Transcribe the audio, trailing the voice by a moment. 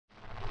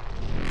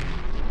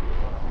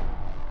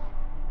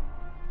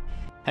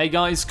Hey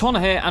guys, Connor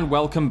here and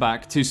welcome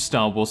back to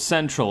Star Wars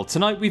Central.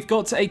 Tonight we've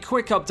got a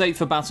quick update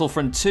for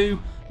Battlefront 2,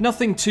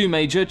 nothing too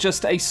major,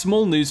 just a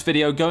small news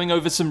video going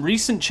over some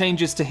recent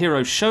changes to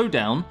HERO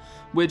SHOWDOWN,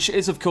 which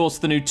is of course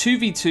the new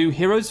 2v2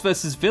 Heroes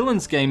vs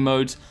Villains game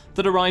mode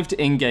that arrived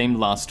in-game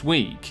last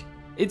week.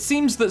 It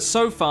seems that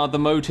so far the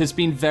mode has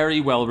been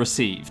very well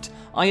received.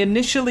 I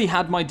initially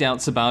had my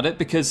doubts about it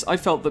because I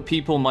felt that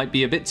people might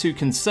be a bit too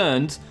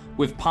concerned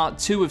with Part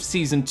 2 of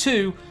Season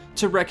 2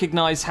 to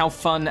recognize how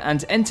fun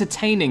and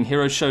entertaining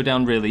HERO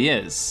SHOWDOWN really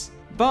is.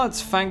 But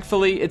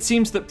thankfully, it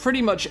seems that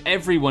pretty much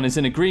everyone is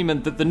in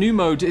agreement that the new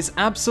mode is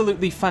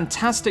absolutely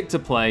fantastic to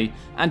play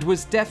and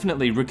was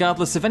definitely,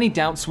 regardless of any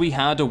doubts we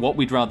had or what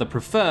we'd rather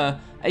prefer,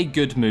 a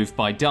good move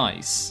by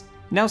DICE.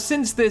 Now,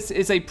 since this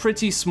is a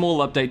pretty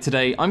small update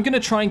today, I'm going to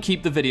try and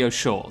keep the video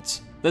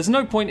short. There's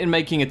no point in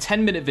making a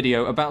 10-minute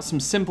video about some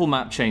simple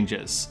map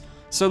changes.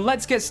 So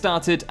let's get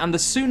started, and the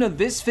sooner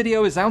this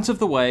video is out of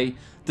the way,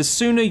 the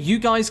sooner you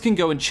guys can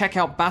go and check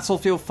out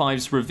Battlefield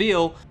 5's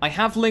reveal. I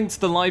have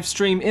linked the live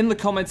stream in the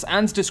comments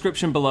and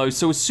description below,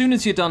 so as soon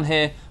as you're done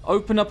here,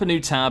 open up a new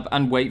tab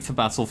and wait for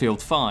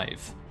Battlefield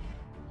 5.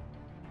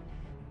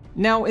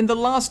 Now, in the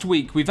last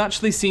week, we've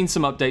actually seen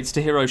some updates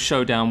to HERO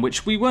SHOWDOWN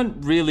which we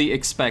weren't really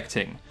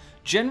expecting.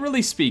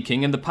 Generally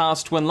speaking, in the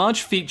past, when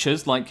large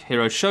features like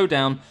HERO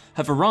SHOWDOWN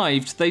have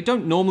arrived, they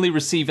don't normally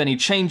receive any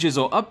changes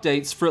or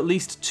updates for at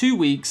least 2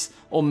 weeks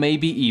or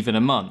maybe even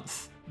a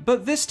month.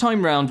 But this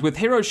time round, with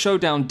HERO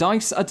SHOWDOWN,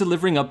 DICE are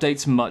delivering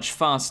updates much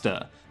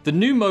faster. The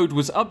new mode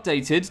was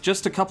updated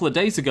just a couple of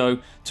days ago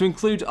to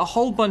include a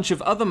whole bunch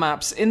of other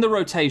maps in the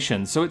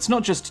rotation, so it's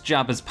not just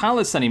Jabba's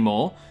Palace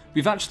anymore.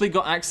 We've actually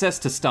got access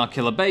to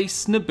Starkiller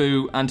Base,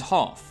 Naboo, and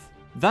Hoth.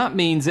 That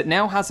means it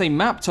now has a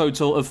map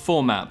total of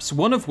 4 maps,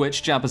 one of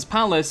which, Jabba's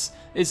Palace,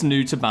 is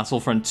new to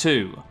Battlefront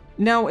 2.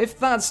 Now, if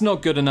that's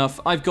not good enough,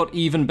 I've got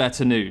even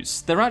better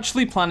news. They're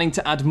actually planning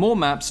to add more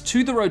maps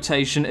to the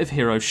rotation of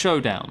HERO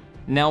SHOWDOWN.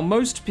 Now,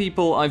 most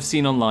people I've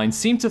seen online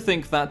seem to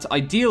think that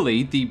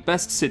ideally the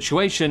best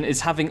situation is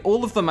having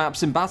all of the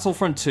maps in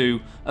Battlefront 2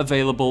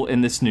 available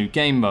in this new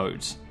game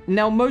mode.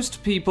 Now,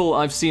 most people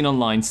I've seen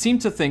online seem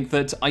to think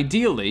that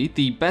ideally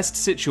the best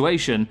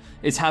situation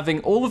is having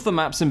all of the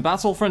maps in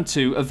Battlefront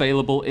 2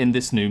 available in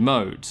this new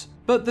mode.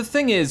 But the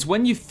thing is,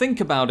 when you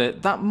think about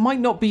it, that might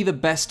not be the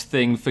best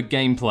thing for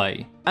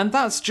gameplay. And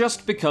that's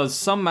just because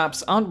some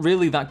maps aren't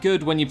really that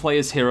good when you play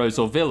as heroes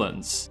or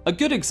villains. A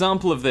good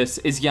example of this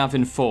is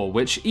Yavin 4,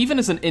 which even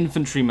as an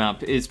infantry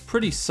map is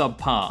pretty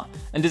subpar,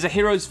 and as a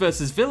heroes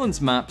versus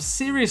villains map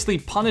seriously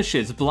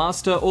punishes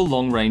blaster or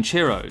long-range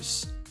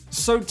heroes.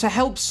 So to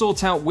help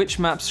sort out which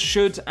maps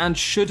should and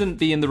shouldn't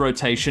be in the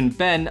rotation,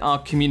 Ben, our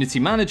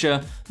community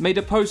manager, made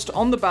a post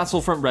on the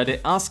Battlefront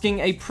Reddit asking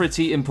a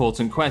pretty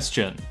important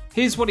question.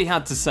 Here's what he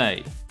had to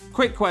say.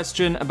 Quick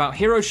question about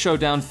HERO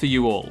SHOWDOWN for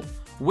you all.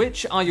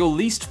 Which are your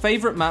least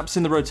favorite maps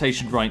in the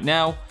rotation right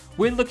now?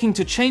 We're looking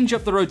to change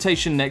up the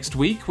rotation next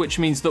week, which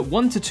means that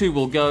 1 to 2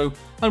 will go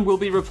and will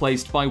be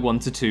replaced by 1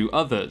 to 2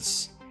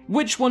 others.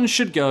 Which ones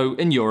should go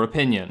in your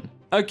opinion?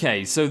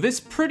 Okay, so this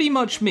pretty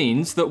much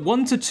means that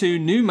 1 to 2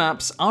 new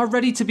maps are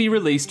ready to be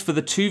released for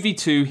the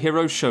 2v2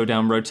 HERO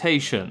SHOWDOWN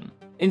rotation.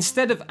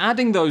 Instead of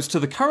adding those to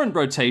the current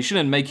rotation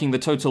and making the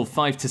total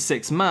 5 to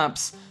 6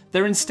 maps,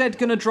 they're instead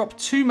going to drop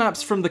 2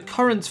 maps from the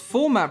current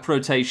 4-map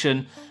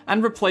rotation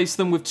and replace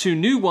them with 2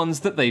 new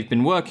ones that they've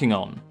been working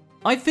on.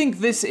 I think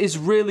this is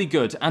really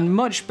good and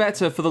much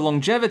better for the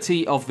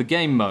longevity of the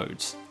game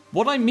mode.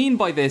 What I mean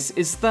by this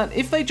is that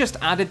if they just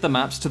added the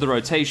maps to the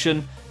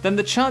rotation, then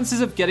the chances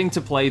of getting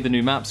to play the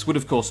new maps would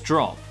of course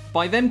drop.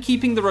 By them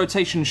keeping the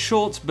rotation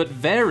short but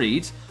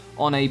varied,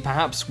 on a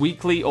perhaps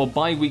weekly or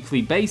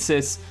bi-weekly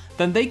basis,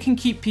 then they can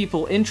keep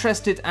people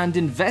interested and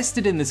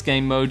invested in this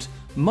game mode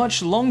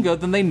much longer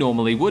than they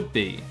normally would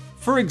be.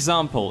 For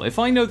example, if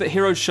I know that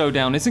HERO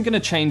SHOWDOWN isn't going to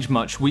change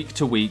much week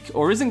to week,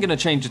 or isn't going to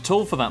change at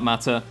all for that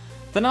matter,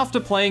 then after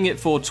playing it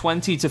for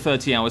 20 to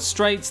 30 hours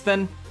straight,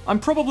 then I'm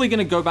probably going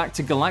to go back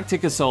to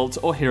Galactic Assault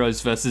or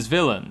Heroes vs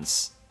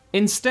Villains.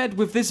 Instead,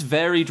 with this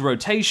varied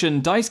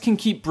rotation, DICE can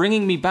keep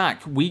bringing me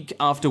back week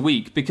after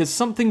week because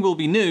something will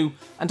be new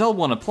and I'll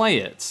want to play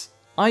it.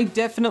 I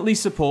definitely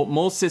support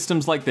more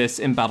systems like this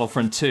in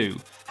Battlefront 2.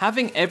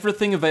 Having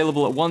everything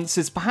available at once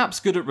is perhaps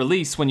good at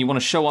release when you want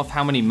to show off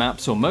how many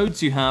maps or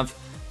modes you have,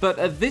 but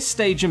at this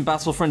stage in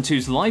Battlefront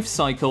 2's life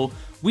cycle,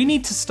 we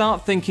need to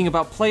start thinking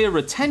about player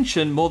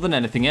retention more than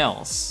anything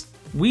else.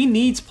 We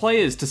need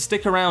players to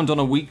stick around on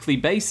a weekly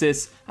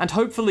basis and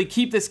hopefully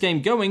keep this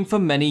game going for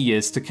many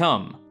years to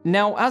come.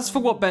 Now, as for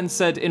what Ben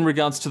said in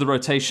regards to the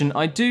rotation,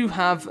 I do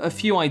have a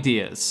few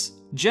ideas.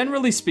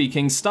 Generally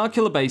speaking,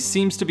 Starkiller Base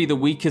seems to be the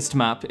weakest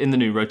map in the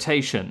new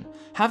rotation.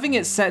 Having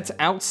it set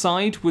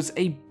outside was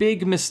a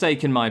big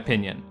mistake in my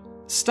opinion.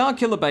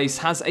 Starkiller Base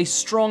has a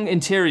strong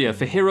interior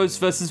for heroes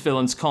versus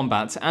villains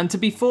combat, and to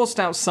be forced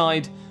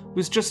outside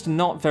was just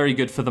not very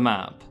good for the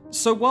map.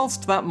 So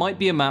whilst that might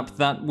be a map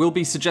that will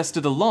be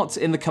suggested a lot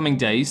in the coming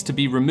days to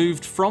be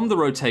removed from the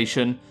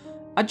rotation,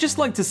 I'd just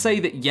like to say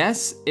that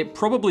yes, it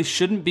probably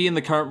shouldn't be in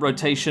the current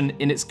rotation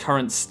in its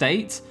current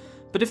state,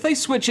 But if they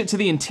switch it to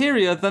the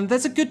interior, then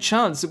there's a good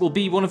chance it will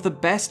be one of the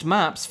best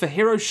maps for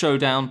Hero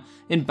Showdown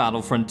in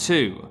Battlefront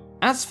 2.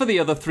 As for the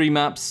other 3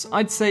 maps,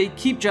 I'd say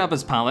keep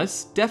Jabba's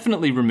Palace,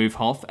 definitely remove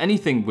Hoth,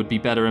 anything would be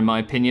better in my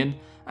opinion,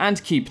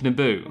 and keep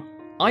Naboo.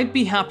 I'd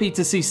be happy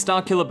to see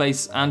Starkiller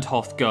Base and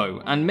Hoth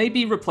go, and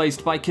maybe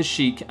replaced by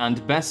Kashyyyk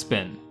and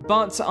Bespin.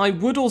 But I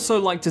would also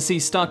like to see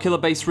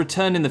Starkiller Base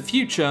return in the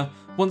future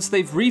once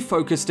they've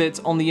refocused it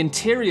on the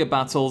interior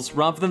battles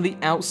rather than the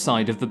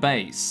outside of the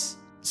base.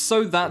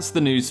 So that's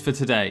the news for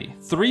today.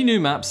 3 new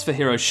maps for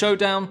Hero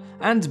Showdown,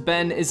 and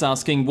Ben is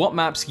asking what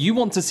maps you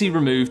want to see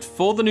removed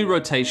for the new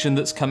rotation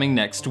that's coming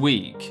next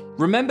week.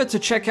 Remember to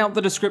check out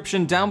the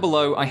description down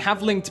below. I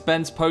have linked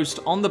Ben's post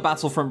on the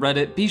Battlefront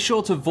Reddit. Be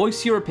sure to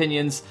voice your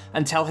opinions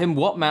and tell him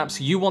what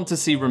maps you want to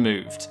see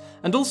removed,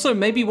 and also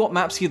maybe what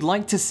maps you'd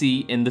like to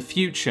see in the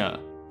future.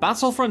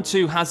 Battlefront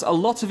 2 has a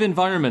lot of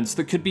environments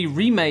that could be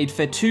remade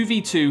for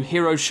 2v2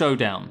 Hero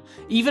Showdown.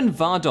 Even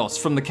Vardos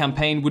from the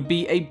campaign would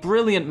be a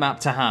brilliant map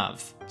to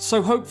have.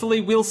 So hopefully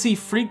we'll see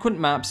frequent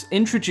maps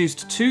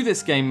introduced to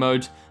this game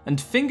mode,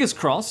 and fingers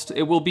crossed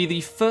it will be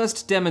the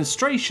first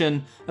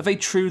demonstration of a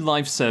true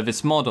live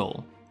service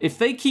model. If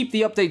they keep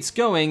the updates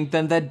going,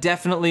 then they're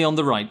definitely on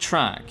the right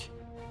track.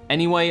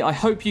 Anyway, I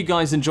hope you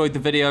guys enjoyed the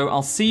video.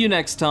 I'll see you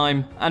next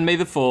time, and may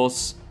the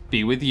Force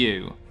be with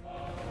you.